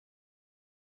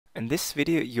In this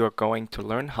video you are going to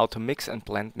learn how to mix and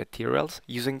blend materials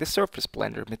using the Surface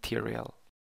Blender material.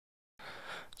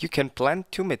 You can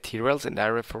blend two materials in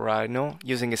Iray for Rhino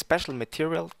using a special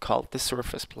material called the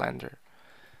Surface Blender.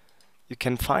 You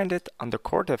can find it under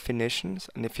Core Definitions,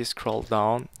 and if you scroll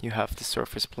down you have the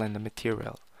Surface Blender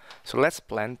material. So let's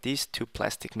blend these two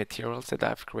plastic materials that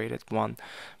I've created, one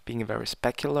being a very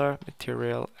specular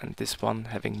material and this one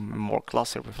having more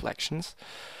glossy reflections.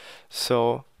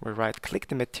 So we right click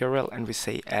the material and we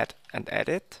say add and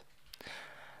edit.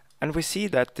 And we see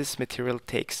that this material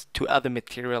takes two other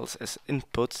materials as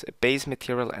inputs, a base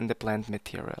material and a blend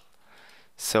material.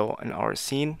 So in our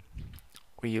scene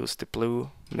we use the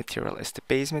blue material as the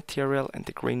base material and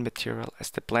the green material as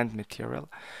the blend material.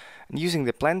 And using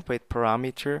the blend weight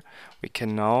parameter we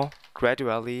can now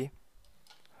gradually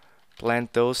blend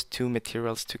those two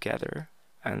materials together.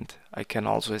 And I can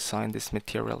also assign this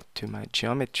material to my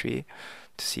geometry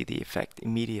to see the effect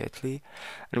immediately.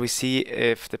 And we see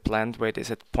if the blend weight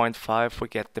is at 0.5, we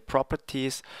get the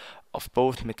properties of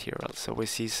both materials. So we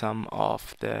see some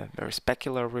of the very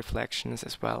specular reflections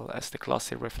as well as the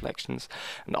glossy reflections.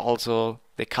 And also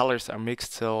the colors are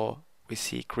mixed, so we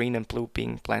see green and blue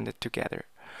being blended together.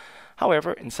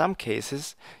 However, in some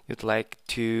cases you'd like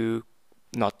to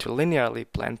not to linearly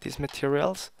blend these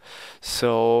materials.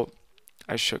 So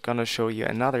I'm gonna show you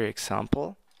another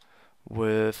example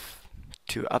with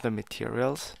two other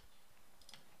materials.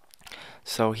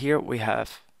 So here we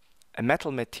have a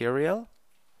metal material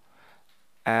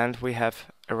and we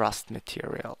have a rust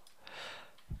material.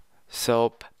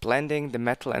 So blending the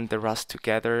metal and the rust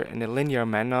together in a linear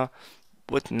manner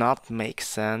would not make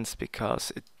sense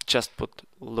because it just would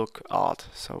look odd.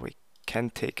 So we can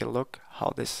take a look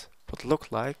how this would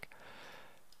look like.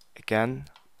 Again,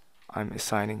 I'm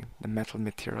assigning the metal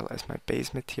material as my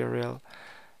base material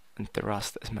and the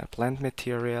rust as my blend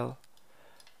material.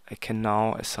 I can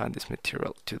now assign this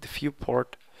material to the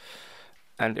viewport,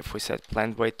 and if we set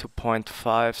blend weight to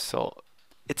 0.5, so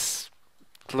it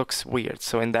looks weird.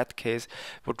 So in that case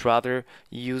would rather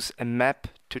use a map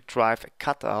to drive a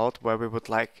cutout where we would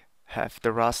like have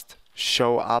the rust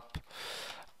show up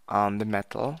on the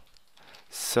metal.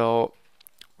 So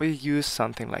we use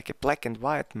something like a black and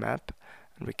white map,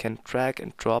 and we can drag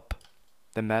and drop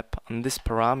the map on this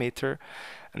parameter,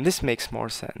 and this makes more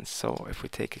sense. So if we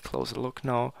take a closer look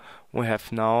now, we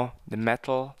have now the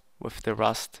metal with the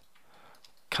rust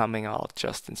coming out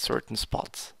just in certain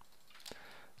spots.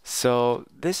 So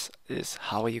this is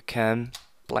how you can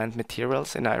blend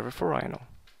materials in Iray for Rhino.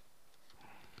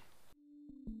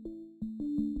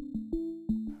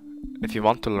 If you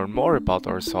want to learn more about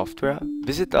our software,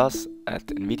 visit us at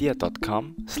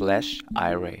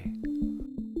nvidia.com/Iray.